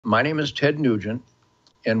My name is Ted Nugent,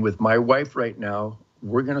 and with my wife right now,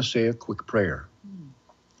 we're going to say a quick prayer.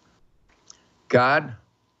 God,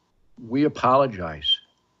 we apologize.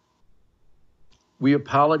 We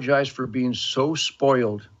apologize for being so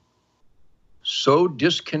spoiled, so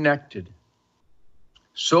disconnected,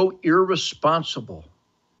 so irresponsible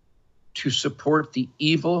to support the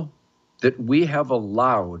evil that we have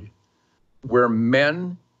allowed, where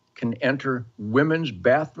men can enter women's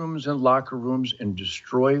bathrooms and locker rooms and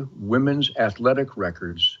destroy women's athletic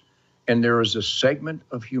records. And there is a segment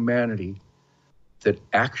of humanity that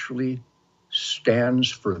actually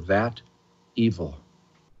stands for that evil.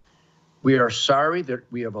 We are sorry that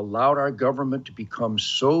we have allowed our government to become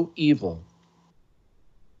so evil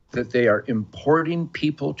that they are importing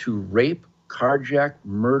people to rape, carjack,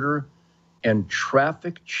 murder, and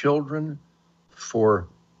traffic children for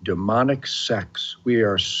demonic sex. We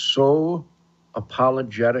are so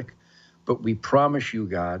apologetic, but we promise you,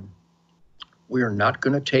 God, we are not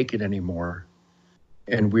going to take it anymore.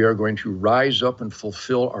 And we are going to rise up and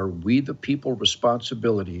fulfill our We the People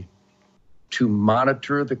responsibility to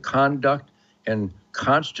monitor the conduct and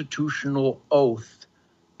constitutional oath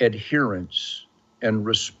adherence and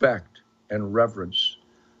respect and reverence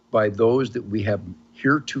by those that we have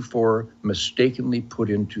heretofore mistakenly put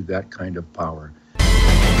into that kind of power.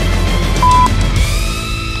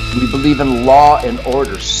 We believe in law and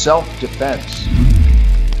order, self-defense.